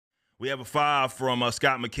We have a 5 from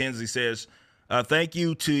Scott McKenzie. Says, thank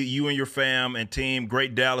you to you and your fam and team.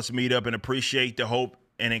 Great Dallas meetup, and appreciate the hope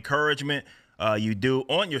and encouragement you do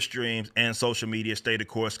on your streams and social media. Stay the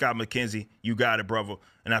course. Scott McKenzie, you got it, brother.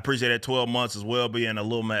 And I appreciate that 12 months as well, being a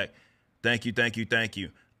Lil Mac. Thank you, thank you, thank you.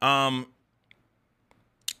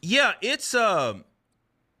 Yeah, it's stay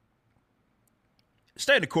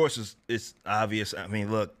the course is obvious. I mean,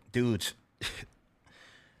 look, dudes.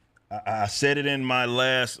 I said it in my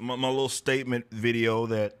my little statement video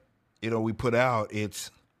that, we put out.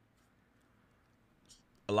 It's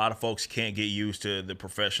a lot of folks can't get used to the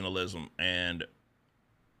professionalism, and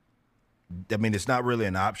I mean, it's not really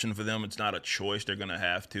an option for them. It's not a choice. They're going to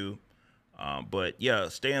have to. But yeah,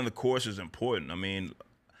 staying the course is important. I mean,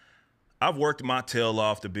 I've worked my tail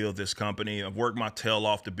off to build this company. I've worked my tail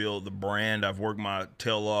off to build the brand. I've worked my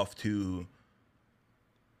tail off to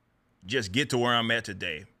just get to where I'm at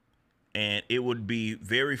today. And it would be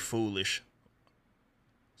very foolish,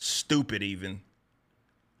 stupid even,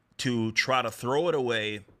 to try to throw it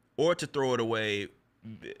away or to throw it away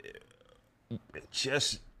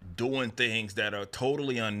just doing things that are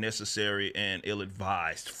totally unnecessary and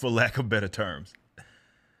ill-advised, for lack of better terms.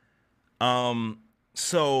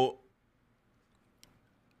 So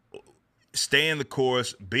staying the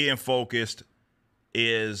course, being focused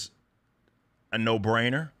is a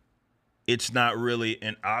no-brainer. It's not really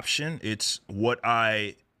an option. It's what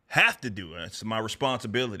I have to do. It's my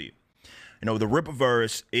responsibility. The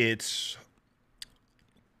Rippaverse, it's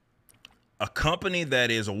a company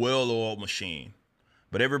that is a well-oiled machine.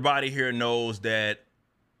 But everybody here knows that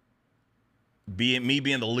being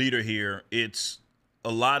the leader here, it's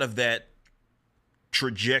a lot of that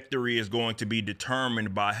trajectory is going to be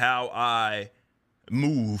determined by how I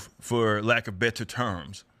move, for lack of better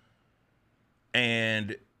terms.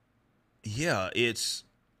 And yeah, it's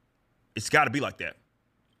got to be like that.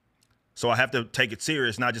 So I have to take it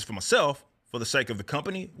serious, not just for myself, for the sake of the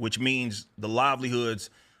company, which means the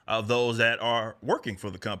livelihoods of those that are working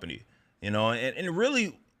for the company. And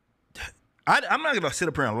really, I'm not going to sit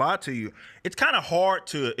up here and lie to you. It's kind of hard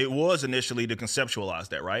it was initially to conceptualize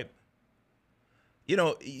that, right?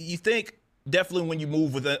 You think definitely when you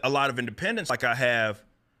move with a lot of independence like I have,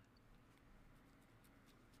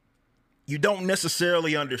 you don't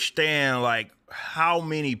necessarily understand like how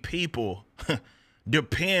many people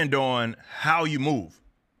depend on how you move.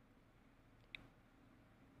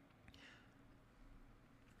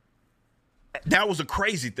 That was a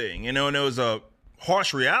crazy thing, and it was a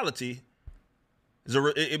harsh reality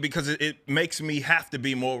because it makes me have to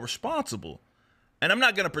be more responsible. And I'm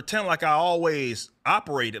not going to pretend like I always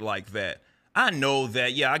operated like that. I know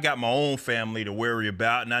that, yeah, I got my own family to worry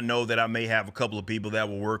about, and I know that I may have a couple of people that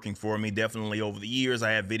were working for me. Definitely over the years,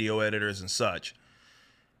 I had video editors and such.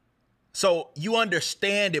 So you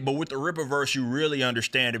understand it, but with the Rippaverse, you really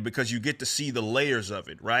understand it because you get to see the layers of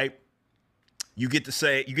it, right? You get to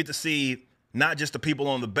see not just the people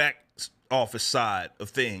on the back office side of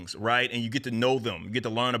things, right? And you get to know them, you get to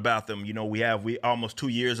learn about them. We almost 2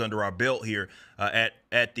 years under our belt here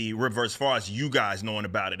at the Rippaverse, as far as you guys knowing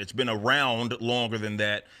about it. It's been around longer than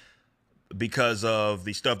that because of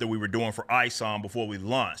the stuff that we were doing for ISOM before we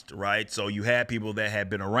launched, right? So you had people that had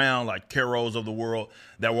been around, like Caros of the world,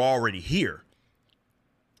 that were already here.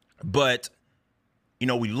 But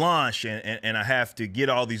we launch and I have to get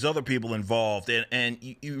all these other people involved, and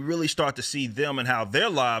you really start to see them and how their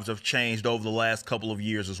lives have changed over the last couple of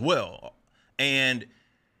years as well. And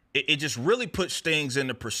it just really puts things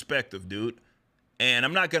into perspective, dude. And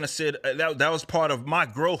I'm not going to say that was part of my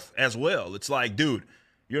growth as well. It's like, dude,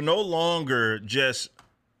 you're no longer just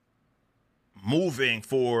moving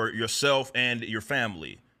for yourself and your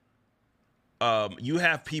family. You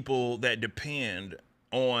have people that depend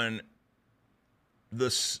on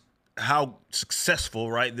how successful,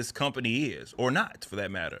 right, this company is, or not, for that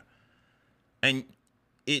matter. And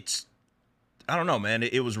I don't know, man.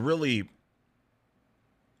 It was really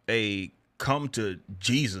a come to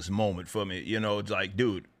Jesus moment for me. It's like,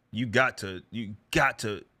 dude, you got to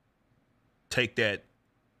take that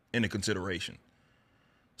into consideration.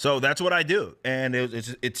 So that's what I do. And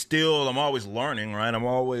it's still, I'm always learning, right? I'm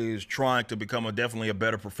always trying to become definitely a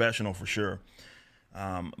better professional for sure.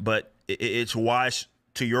 But it's why,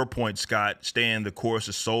 to your point, Scott, staying the course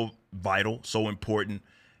is so vital, so important,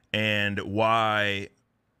 and why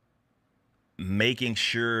making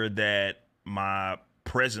sure that my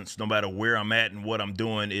presence, no matter where I'm at and what I'm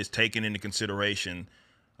doing, is taken into consideration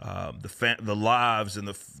the lives and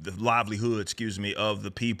the livelihood, of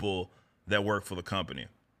the people that work for the company.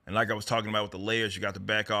 And like I was talking about with the layers, you got the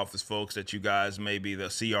back office folks that you guys maybe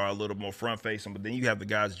see are a little more front facing, but then you have the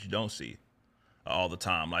guys that you don't see. all the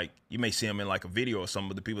time. Like you may see them in like a video of some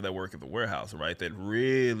of the people that work at the warehouse, right? That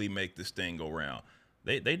really make this thing go round.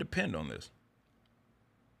 They depend on this.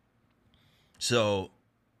 So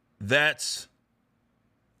that's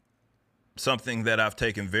something that I've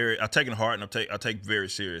taken heart and I take very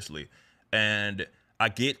seriously. And I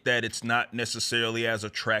get that it's not necessarily as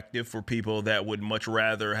attractive for people that would much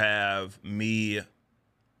rather have me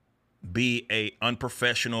be a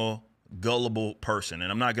unprofessional, gullible person.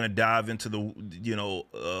 And I'm not going to dive into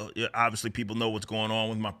the, obviously people know what's going on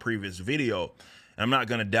with my previous video. And I'm not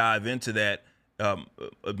going to dive into that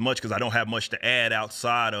much because I don't have much to add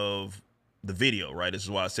outside of the video, right? This is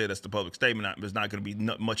why I said that's the public statement. There's not going to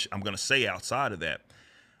be much I'm going to say outside of that.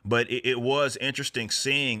 But it was interesting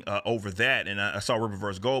seeing over that. And I saw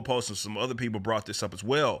Riververse Gold post and some other people brought this up as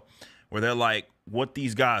well, where they're like, what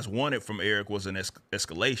these guys wanted from Eric was an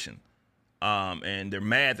escalation. And they're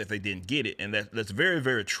mad that they didn't get it. And that's very,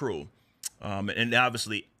 very true. And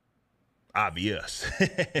obviously, obvious.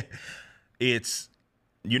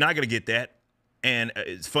 You're not going to get that. And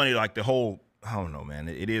it's funny, like the whole, I don't know, man,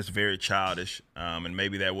 it is very childish. And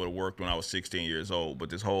maybe that would have worked when I was 16 years old. But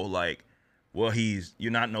this whole like, well,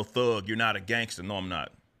 you're not no thug. You're not a gangster. No, I'm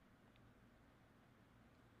not.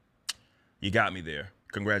 You got me there.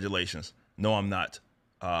 Congratulations. No, I'm not.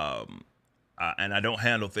 And I don't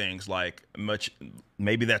handle things like much.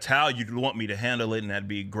 Maybe that's how you'd want me to handle it. And that'd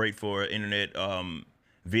be great for internet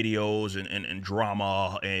videos and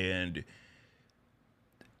drama and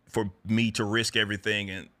for me to risk everything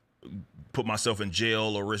and put myself in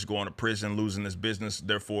jail or risk going to prison, losing this business.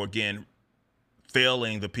 Therefore, again,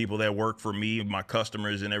 failing the people that work for me, my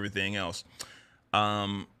customers and everything else.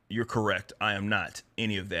 You're correct. I am not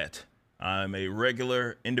any of that. I'm a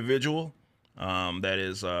regular individual that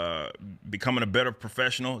is becoming a better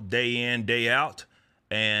professional day in, day out.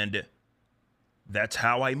 And that's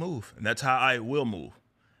how I move. And that's how I will move.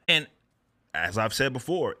 And as I've said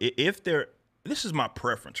before, this is my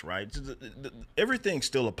preference, right? Everything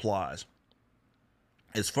still applies.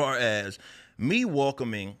 As far as me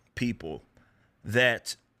welcoming people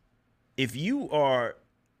that if you are,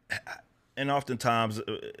 and oftentimes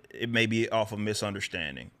it may be off of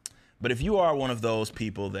misunderstanding, but if you are one of those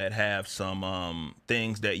people that have some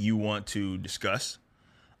things that you want to discuss,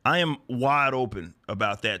 I am wide open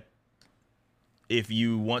about that. If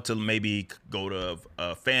you want to maybe go to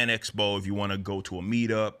a fan expo, if you want to go to a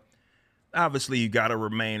meetup, obviously you got to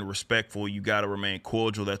remain respectful. You got to remain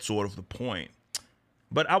cordial. That's sort of the point.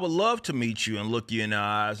 But I would love to meet you and look you in the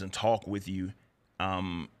eyes and talk with you.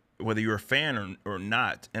 Whether you're a fan or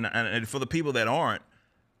not. And for the people that aren't,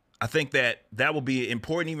 I think that will be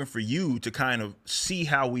important even for you to kind of see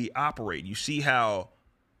how we operate. You see how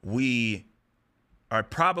we are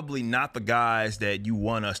probably not the guys that you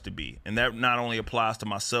want us to be. And that not only applies to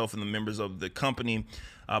myself and the members of the company,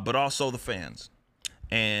 but also the fans.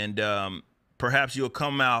 And perhaps you'll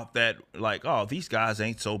come out that like, oh, these guys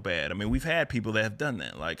ain't so bad. I mean, we've had people that have done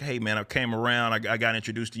that. Like, hey, man, I came around. I got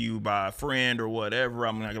introduced to you by a friend or whatever.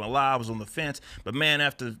 I'm not going to lie. I was on the fence. But, man,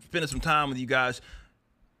 after spending some time with you guys,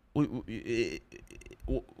 you're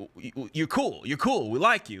cool. You're cool. We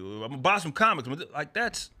like you. I'm going to buy some comics. Like,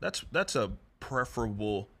 that's a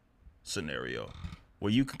preferable scenario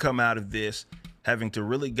where you can come out of this having to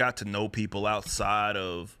really got to know people outside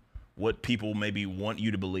of what people maybe want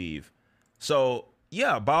you to believe. So,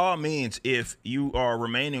 yeah, by all means, if you are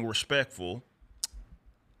remaining respectful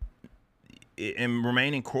and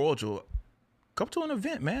remaining cordial, come to an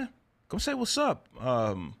event, man. Come say what's up.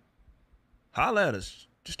 Holla at us.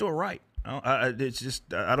 Just do it right. I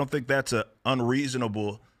don't think that's an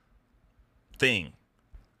unreasonable thing.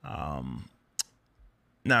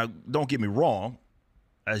 Now, don't get me wrong.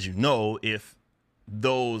 As you know, if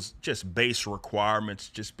those just base requirements,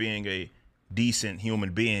 just being a decent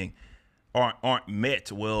human being, aren't met,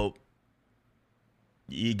 well,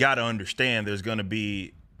 you got to understand there's going to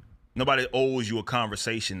be nobody owes you a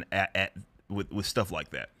conversation with stuff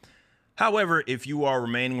like that. However, if you are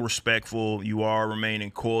remaining respectful, you are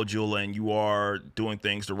remaining cordial, and you are doing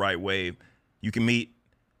things the right way, you can meet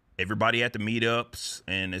everybody at the meetups,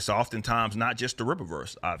 and it's oftentimes not just the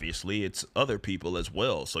Riververse. Obviously, it's other people as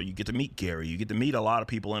well. So you get to meet Gary, you get to meet a lot of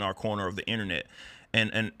people in our corner of the internet.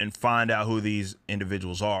 And find out who these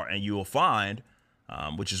individuals are. And you will find,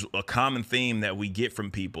 which is a common theme that we get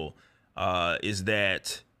from people, is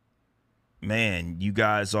that, man, you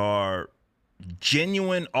guys are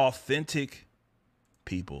genuine, authentic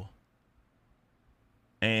people.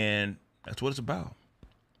 And that's what it's about.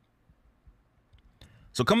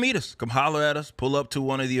 So come meet us. Come holler at us. Pull up to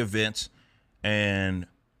one of the events and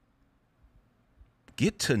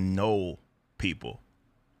get to know people.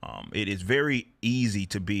 It is very easy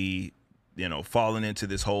to be, falling into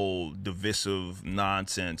this whole divisive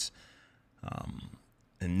nonsense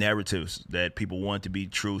and narratives that people want to be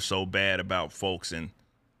true so bad about folks. And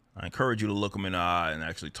I encourage you to look them in the eye and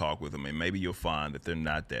actually talk with them, and maybe you'll find that they're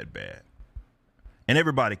not that bad. And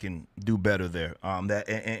everybody can do better there,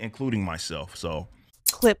 including myself. So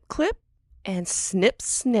Clip, clip, and snip,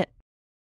 snip.